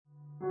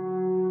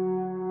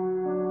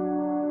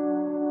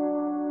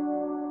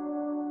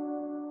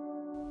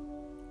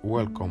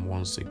Welcome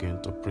once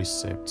again to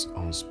Precepts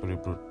on Spirit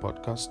Root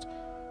Podcast.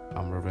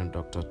 I'm Reverend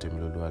Dr.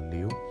 Temilolu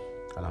Aliu,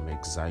 and I'm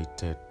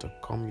excited to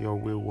come your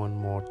way one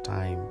more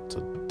time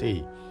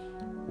today.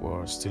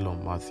 We're still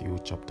on Matthew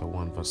chapter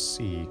 1 verse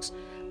 6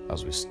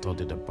 as we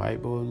study the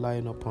Bible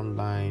line upon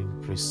line,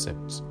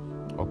 precepts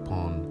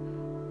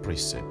upon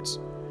precepts.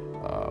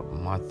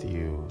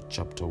 Matthew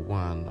chapter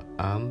 1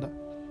 and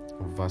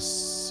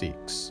verse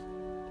 6.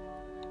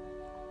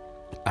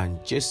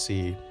 And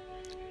Jesse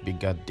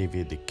begat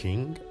David the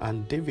king,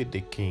 and David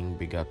the king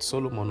begat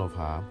Solomon of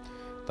her,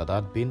 that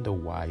had been the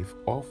wife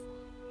of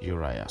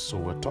Urias. So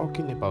we're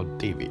talking about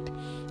David.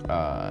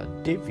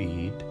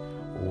 David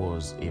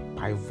was a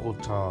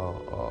pivotal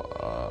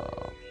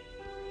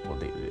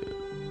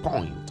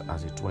point,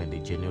 as it were, in the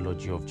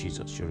genealogy of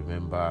Jesus. You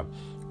remember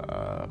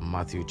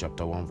Matthew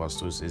chapter 1 verse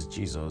 2 says,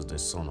 Jesus, the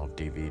son of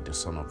David, the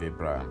son of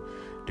Abraham.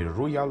 The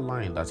royal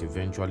line that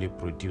eventually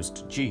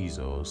produced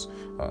Jesus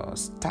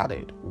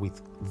started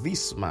with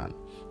this man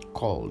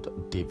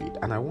called David.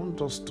 And I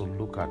want us to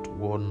look at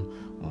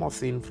one more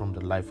thing from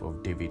the life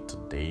of David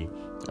today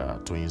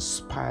to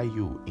inspire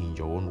you in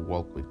your own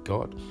walk with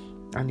God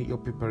and in your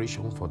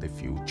preparation for the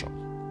future.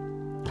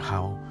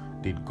 How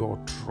did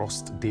God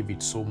trust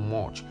David so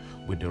much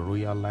with the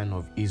royal line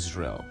of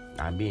Israel?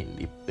 I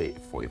mean,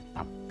 for a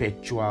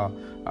perpetual,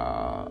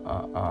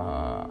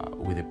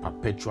 with a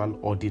perpetual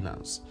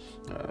ordinance,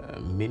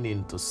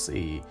 meaning to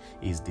say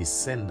his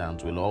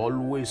descendants will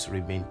always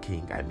remain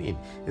king. I mean,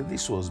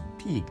 this was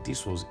big,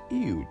 this was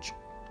huge.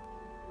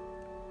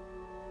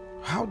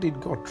 How did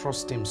God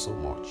trust him so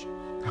much?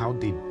 How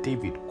did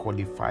David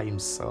qualify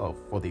himself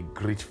for the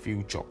great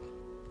future?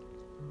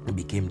 He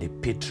became the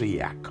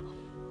patriarch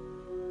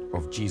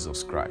of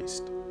Jesus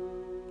Christ.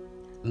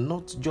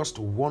 Not just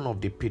one of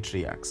the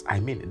patriarchs,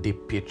 I mean the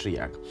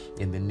patriarch.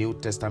 In the New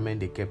Testament,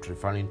 they kept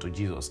referring to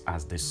Jesus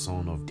as the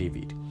son of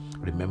David.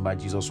 Remember,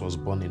 Jesus was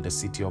born in the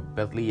city of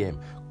Bethlehem,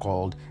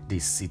 called the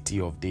city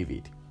of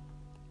David.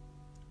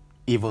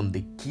 Even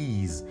the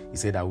keys, he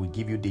said, I will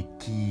give you the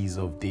keys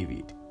of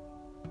David.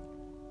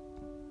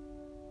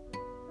 He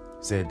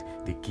said,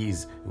 the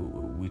keys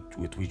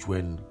with which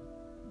when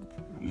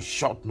he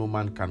shut, no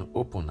man can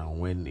open, and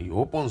when he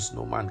opens,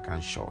 no man can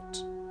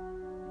shut.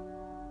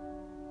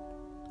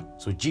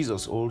 So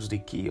Jesus holds the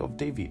key of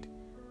David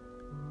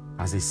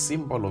as a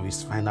symbol of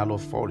his final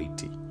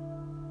authority.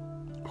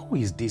 Who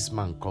is this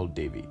man called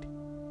David?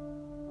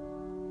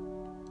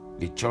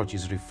 The church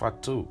is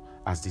referred to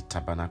as the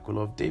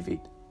tabernacle of David.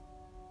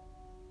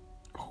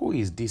 Who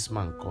is this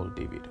man called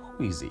David?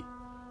 Who is he?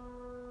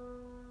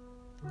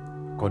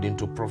 According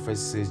to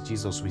prophecy, says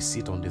Jesus will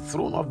sit on the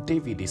throne of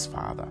David, his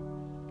father.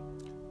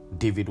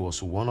 David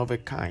was one of a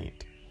kind.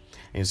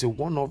 And so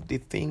one of the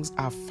things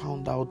I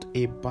found out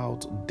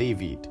about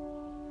David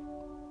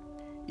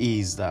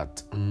is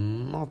that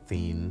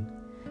nothing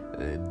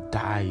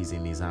dies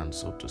in his hand,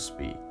 so to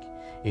speak.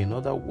 In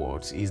other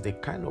words, he's the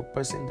kind of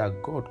person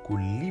that God could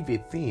leave a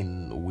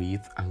thing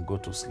with and go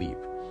to sleep.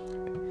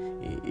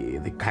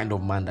 The kind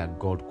of man that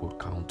God could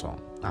count on.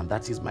 And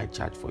that is my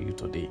charge for you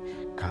today.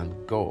 Can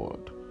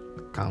God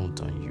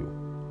count on you?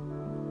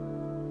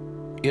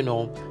 You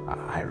know,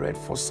 I read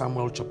 1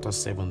 Samuel chapter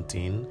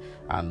 17,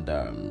 and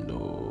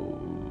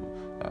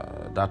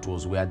that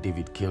was where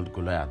David killed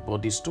Goliath.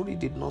 But the story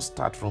did not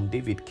start from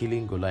David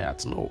killing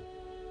Goliath, no.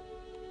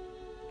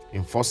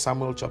 In 1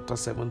 Samuel chapter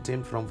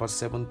 17, from verse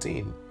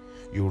 17,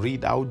 you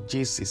read how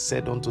Jesse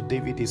said unto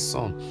David his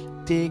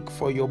son, take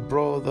for your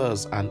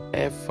brothers an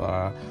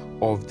ephah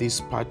of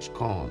this parched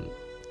corn,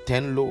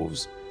 10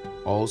 loaves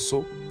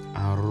also,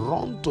 and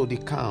run to the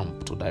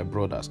camp to thy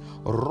brothers.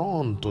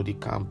 Run to the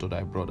camp to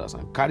thy brothers,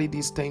 and carry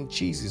these 10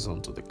 cheeses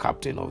unto the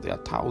captain of their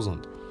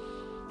 1,000.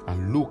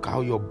 And look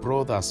how your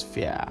brothers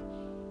fare,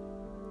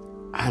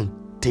 and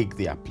take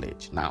their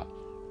pledge. Now,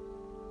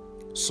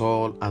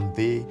 Saul and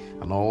they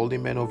and all the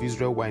men of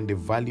Israel were in the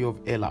valley of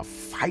Elah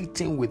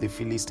fighting with the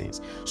Philistines.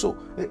 So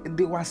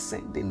they were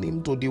sending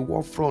him to the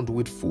war front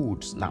with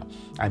foods. Now,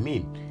 I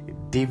mean,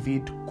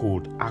 David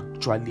could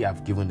actually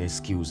have given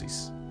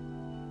excuses.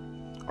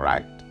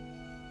 Right?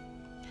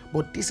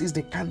 But this is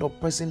the kind of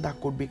person that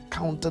could be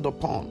counted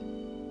upon.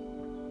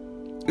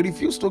 He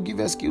refused to give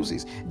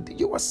excuses.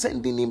 You were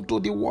sending him to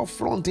the war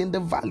front in the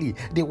valley.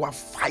 They were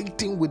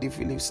fighting with the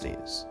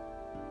Philistines.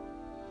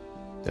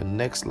 The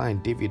next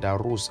line, David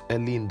arose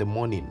early in the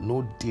morning.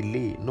 No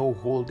delay, no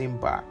holding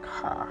back.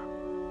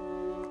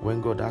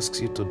 When God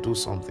asks you to do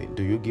something,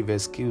 do you give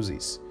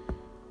excuses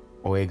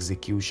or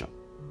execution?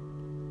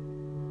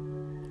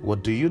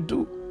 What do you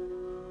do?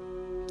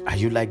 Are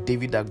you like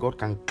David that God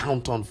can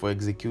count on for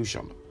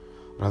execution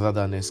rather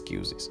than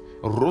excuses?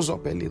 Rose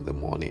up early in the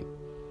morning,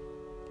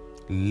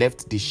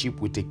 left the sheep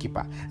with a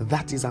keeper.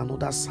 That is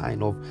another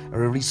sign of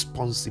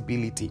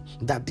responsibility,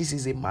 that this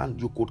is a man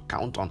you could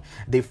count on.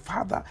 The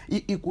father,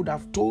 he could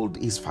have told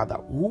his father,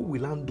 who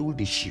will handle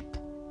the sheep?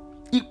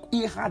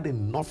 He had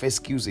enough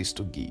excuses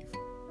to give.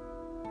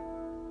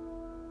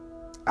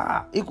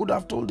 He could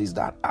have told his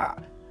dad,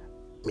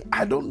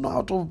 I don't know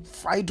how to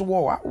fight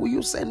war. Will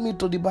you send me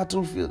to the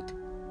battlefield?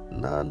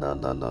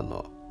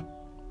 No.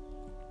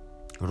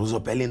 He rose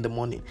up early in the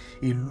morning.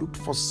 He looked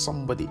for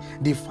somebody.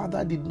 The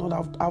father did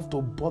not have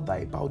to bother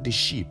about the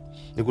sheep.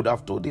 He could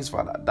have told his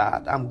father,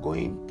 Dad, I'm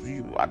going to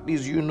you. At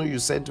least you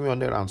sent me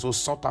on errand, so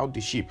sort out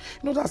the sheep.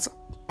 That's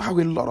how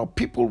a lot of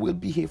people will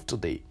behave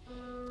today.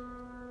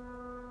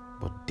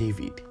 But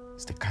David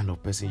is the kind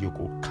of person you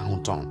could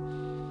count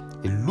on.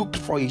 He looked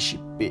for a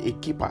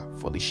keeper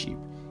for the sheep.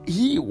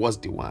 He was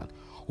the one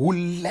who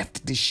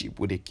left the sheep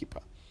with a keeper.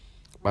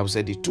 The Bible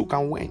said he took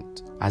and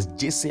went as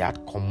Jesse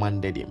had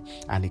commanded him,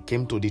 and he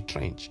came to the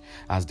trench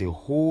as the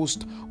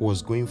host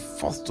was going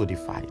forth to the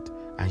fight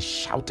and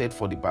shouted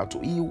for the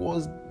battle.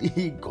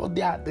 He got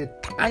there at the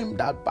time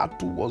that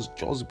battle was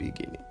just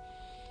beginning.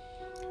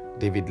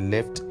 David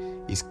left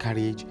his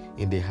carriage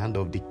in the hand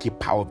of the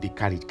keeper of the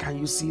carriage. Can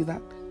you see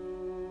that?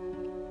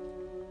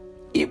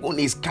 Even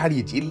his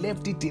carriage, he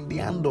left it in the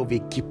hand of a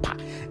keeper.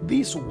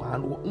 This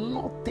one,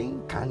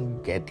 nothing can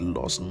get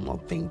lost,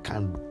 nothing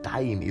can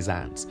die in his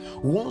hands.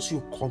 Once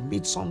you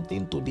commit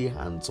something to the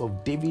hands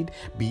of David,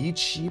 be it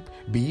sheep,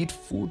 be it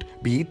food,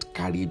 be it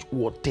carriage,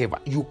 whatever,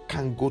 you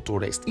can go to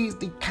rest. He's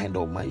the kind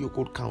of man you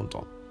could count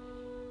on.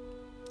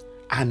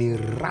 And he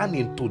ran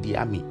into the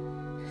army.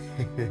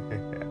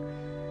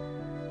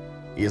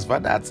 His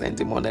father had sent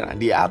him on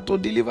errand. He had to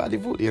deliver the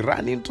food. He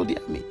ran into the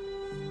army.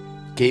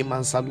 Came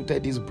and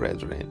saluted his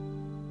brethren.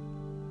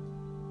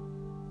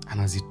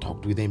 And as he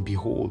talked with them,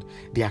 behold,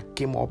 there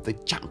came up the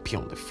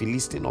champion, the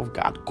Philistine of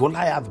God,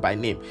 Goliath by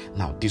name.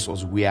 Now this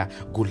was where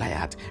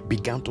Goliath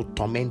began to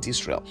torment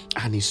Israel.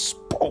 And he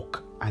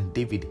spoke, and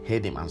David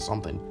heard him, and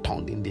something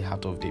turned in the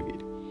heart of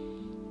David.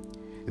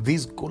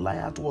 This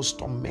Goliath was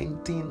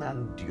tormenting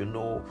and,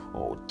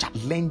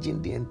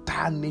 challenging the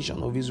entire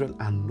nation of Israel,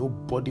 and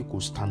nobody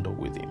could stand up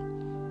with him.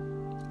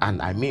 And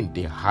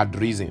they had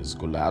reasons.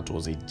 Goliath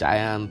was a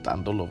giant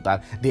and all of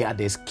that. They had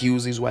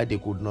excuses why they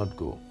could not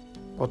go.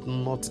 But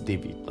not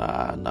David.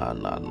 No,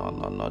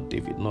 not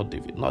David, not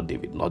David, not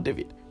David, not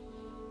David.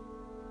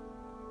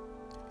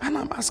 And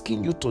I'm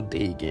asking you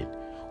today again,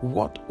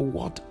 what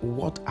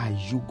are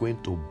you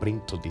going to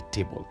bring to the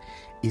table?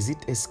 Is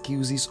it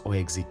excuses or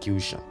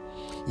execution?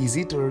 Is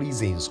it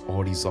reasons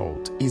or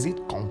result? Is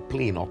it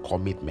complaint or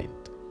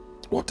commitment?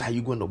 What are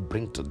you going to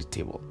bring to the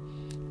table?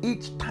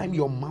 Each time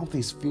your mouth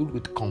is filled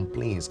with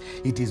complaints,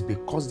 it is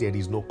because there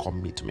is no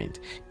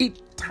commitment. Each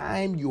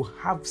time you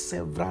have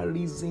several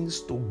reasons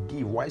to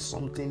give why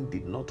something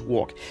did not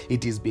work,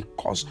 it is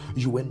because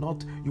you were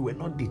not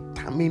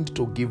determined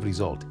to give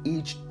result.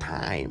 Each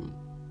time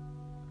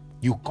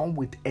you come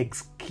with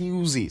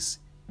excuses,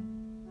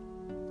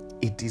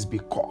 it is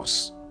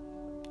because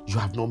you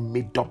have not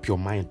made up your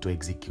mind to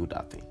execute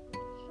that thing.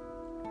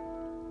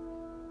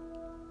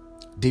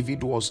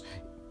 David was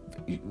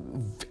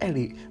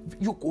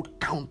you could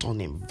count on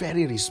him,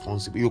 very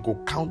responsible. You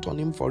could count on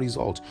him for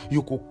results.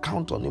 You could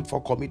count on him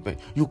for commitment.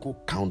 You could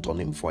count on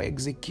him for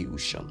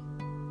execution.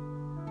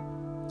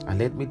 And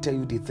let me tell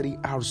you the 3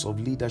 R's of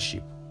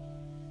leadership.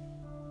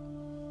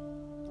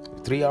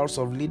 3 R's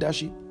of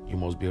leadership: you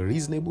must be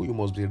reasonable, you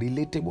must be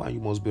relatable, and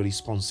you must be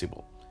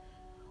responsible.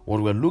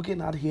 What we're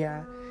looking at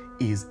here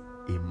is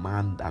a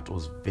man that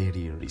was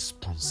very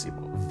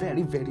responsible,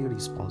 very, very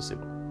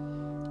responsible.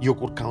 You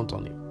could count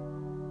on him.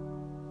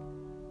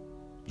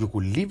 You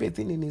could leave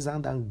everything in his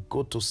hand and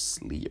go to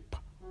sleep.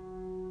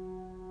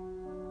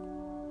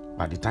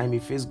 By the time he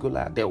faced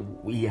Goliath,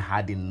 he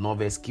had enough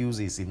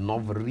excuses,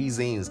 enough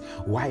reasons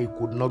why he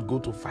could not go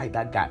to fight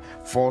that guy.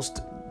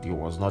 First, he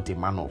was not a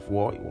man of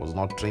war. He was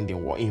not trained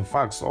in war. In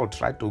fact, Saul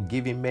tried to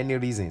give him many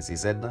reasons. He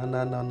said,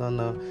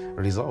 no.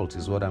 Result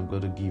is what I'm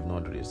going to give,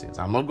 not reasons.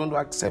 I'm not going to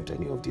accept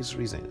any of these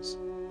reasons.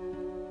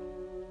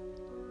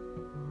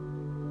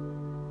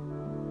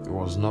 He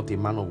was not a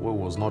man of war. He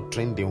was not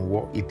trained in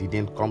war. He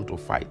didn't come to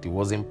fight. He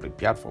wasn't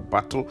prepared for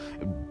battle.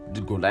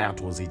 Goliath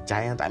was a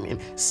giant.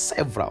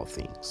 Several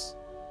things.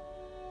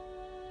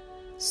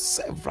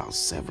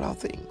 Several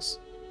things.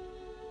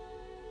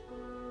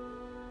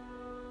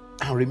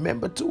 And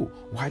remember too,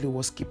 while he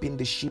was keeping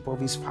the sheep of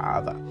his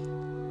father,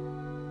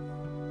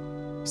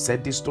 he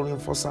said this story in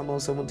 1 Samuel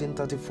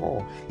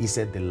 17:34. He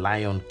said, the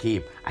lion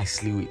came, I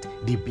slew it.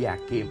 The bear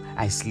came,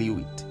 I slew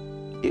it.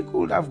 He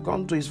could have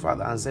gone to his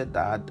father and said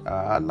that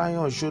a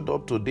lion showed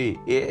up today.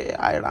 Hey,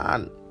 I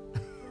ran.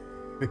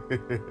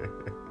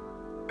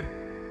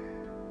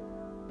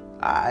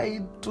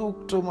 I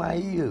took to my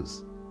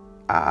heels.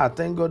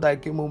 Thank God I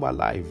came home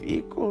alive.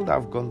 He could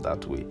have gone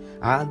that way.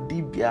 And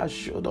the bear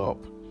showed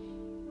up.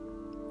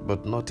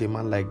 But not a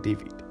man like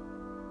David.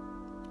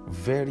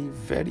 Very,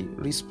 very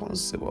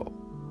responsible.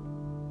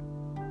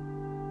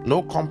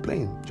 No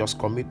complaint, just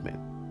commitment.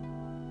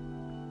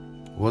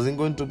 Wasn't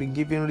going to be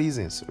giving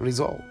reasons,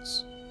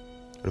 results.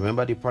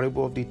 Remember the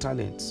parable of the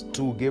talents.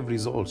 2 gave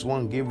results,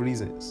 1 gave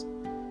reasons.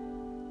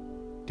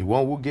 The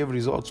one who gave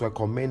results were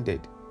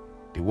commended.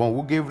 The one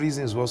who gave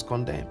reasons was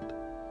condemned.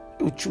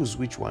 You choose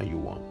which one you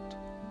want.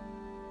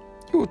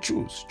 You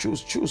choose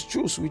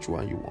which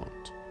one you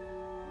want.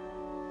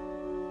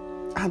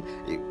 And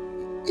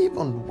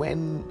even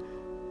when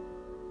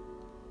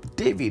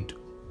David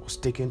was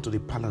taken to the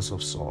palace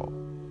of Saul,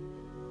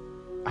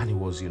 And he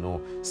was,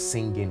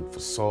 singing for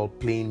Saul,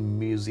 playing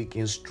music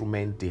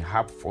instrument, the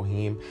harp for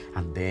him,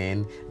 and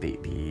then the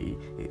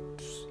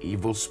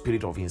evil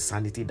spirit of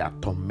insanity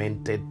that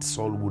tormented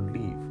Saul would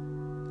leave.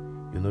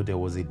 There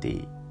was a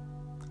day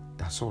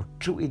that Saul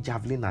threw a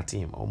javelin at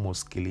him,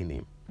 almost killing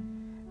him.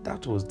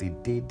 That was the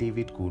day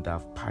David could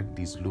have packed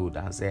his load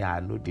and said, I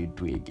know they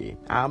do again.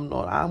 I'm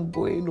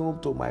going home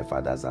to my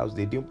father's house.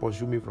 They didn't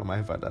pursue me from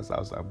my father's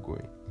house. I'm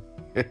going.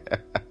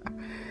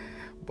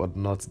 But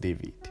not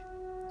David.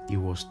 He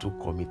was too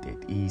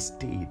committed. He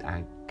stayed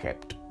and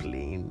kept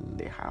playing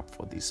the harp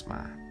for this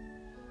man.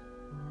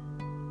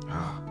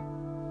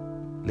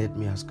 Let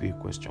me ask you a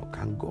question.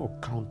 Can God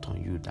count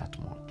on you that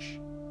much?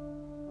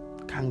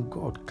 Can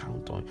God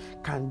count on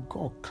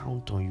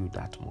you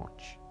that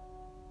much?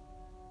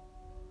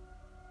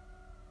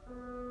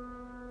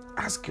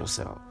 Ask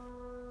yourself.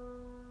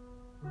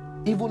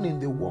 Even in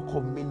the work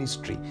of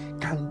ministry,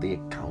 can they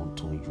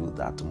count on you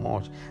that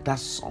much? That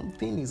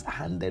something is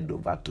handed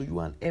over to you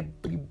and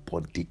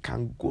everybody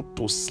can go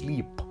to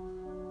sleep.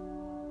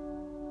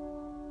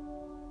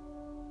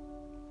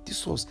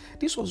 This was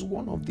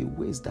one of the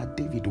ways that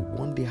David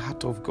won the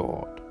heart of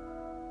God.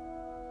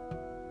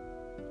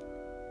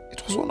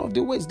 It was one of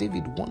the ways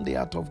David won the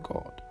heart of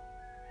God.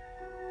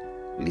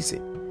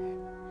 Listen,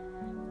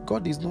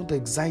 God is not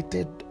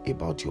excited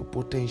about your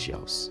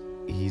potentials.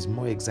 He is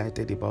more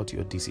excited about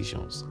your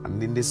decisions.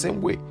 And in the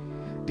same way,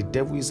 the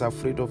devil is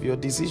afraid of your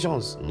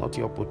decisions, not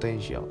your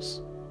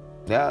potentials.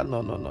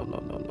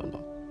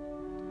 No.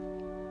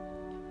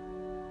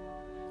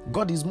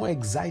 God is more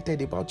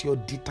excited about your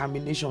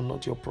determination,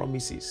 not your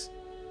promises.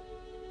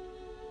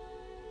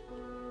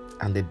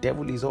 And the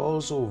devil is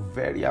also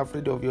very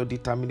afraid of your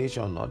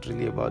determination, not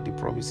really about the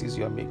promises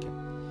you are making.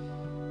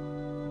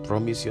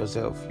 Promise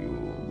yourself, you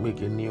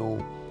make a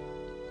new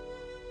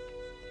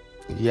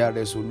year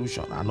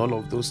resolution and all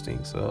of those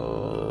things.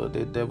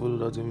 The devil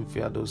doesn't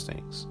fear those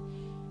things.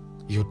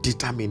 Your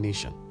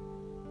determination.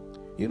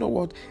 You know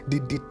what? The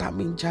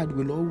determined child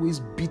will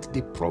always beat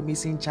the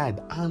promising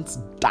child hands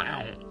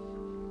down.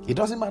 It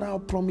doesn't matter how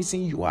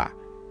promising you are.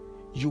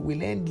 You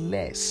will earn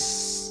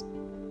less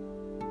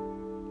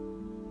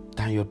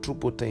than your true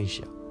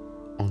potential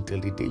until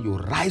the day you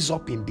rise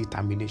up in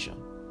determination.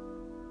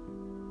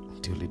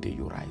 Until the day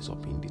you rise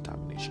up in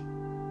determination.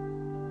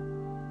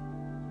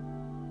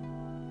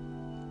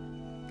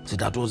 So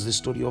that was the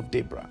story of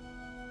Deborah.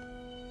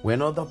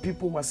 When other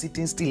people were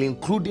sitting still,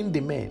 including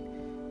the men,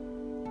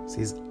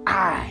 says,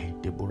 I,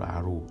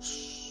 Deborah,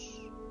 arose.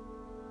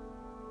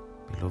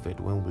 Beloved,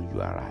 when will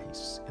you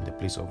arise in the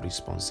place of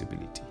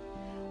responsibility?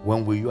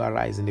 When will you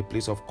arise in the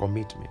place of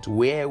commitment?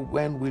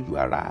 When will you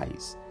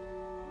arise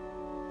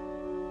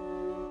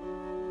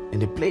in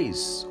the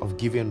place of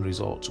giving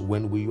results?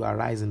 When will you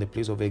arise in the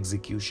place of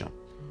execution?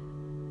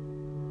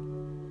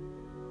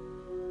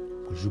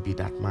 Will you be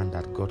that man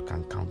that God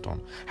can count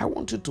on? I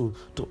want you to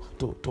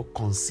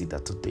consider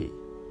today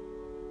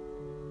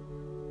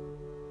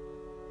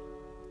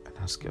and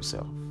ask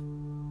yourself,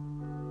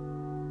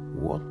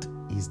 what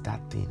is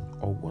that thing,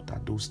 or what are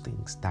those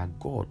things that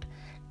God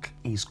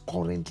is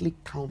currently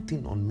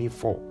counting on me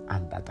for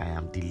and that I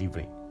am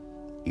delivering?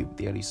 If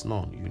there is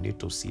none, you need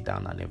to sit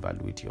down and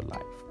evaluate your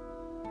life.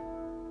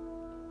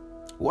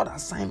 What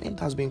assignment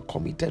has been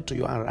committed to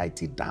you, and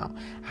write it down?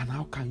 And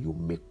how can you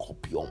make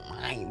up your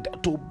mind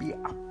to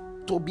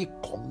be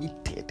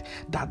committed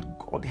that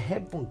God,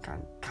 heaven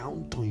can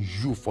count on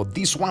you for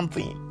this one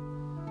thing,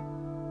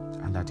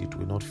 and that it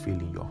will not fail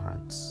in your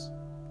hands?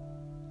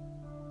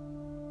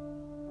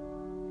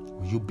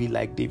 Will you be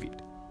like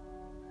David,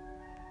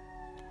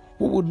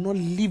 who would not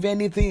leave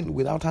anything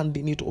without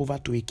handing it over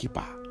to a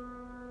keeper?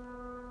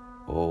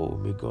 Oh,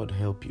 may God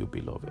help you,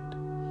 beloved.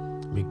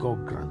 May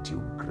God grant you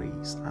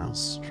grace and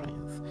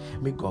strength.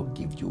 May God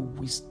give you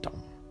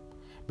wisdom.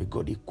 May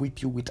God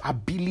equip you with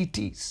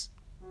abilities.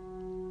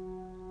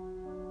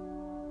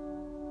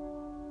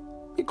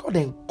 May God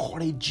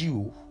encourage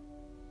you.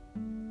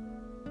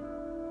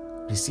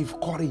 Receive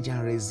courage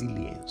and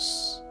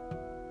resilience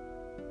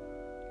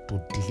to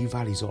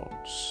deliver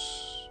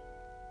results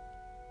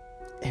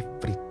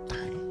every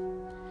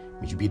time.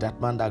 May you be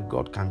that man that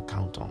God can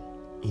count on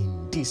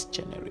in this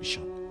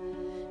generation.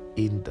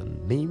 In the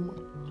name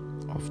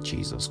of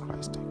Jesus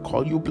Christ, I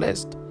call you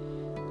blessed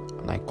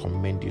and I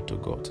commend you to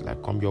God. Till I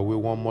come your way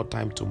one more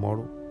time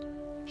tomorrow.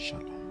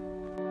 Shalom.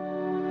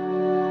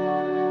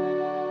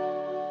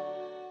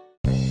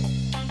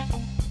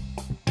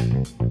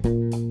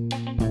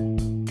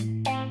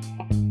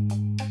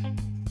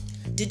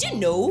 Did you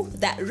know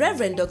that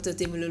Reverend Dr.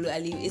 Temilolu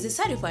Aliyu is a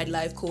certified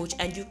life coach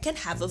and you can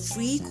have a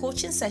free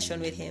coaching session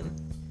with him?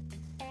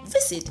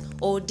 Visit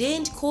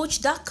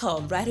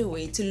ordainedcoach.com right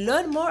away to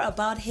learn more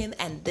about him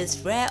and this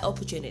rare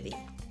opportunity.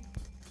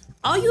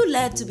 Are you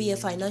led to be a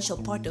financial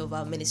partner of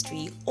our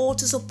ministry or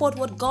to support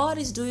what God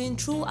is doing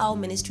through our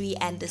ministry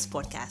and this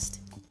podcast?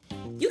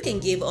 You can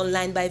give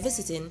online by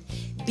visiting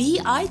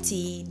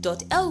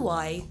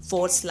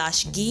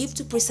bit.ly/give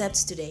to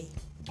Precepts today.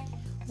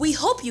 We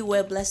hope you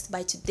were blessed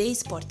by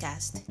today's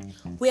podcast.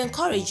 We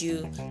encourage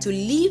you to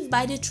live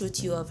by the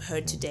truth you have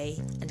heard today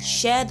and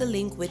share the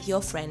link with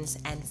your friends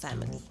and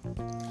family.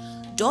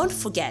 Don't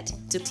forget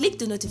to click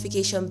the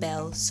notification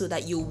bell so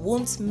that you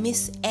won't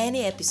miss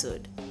any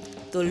episode.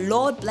 The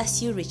Lord bless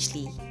you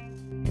richly.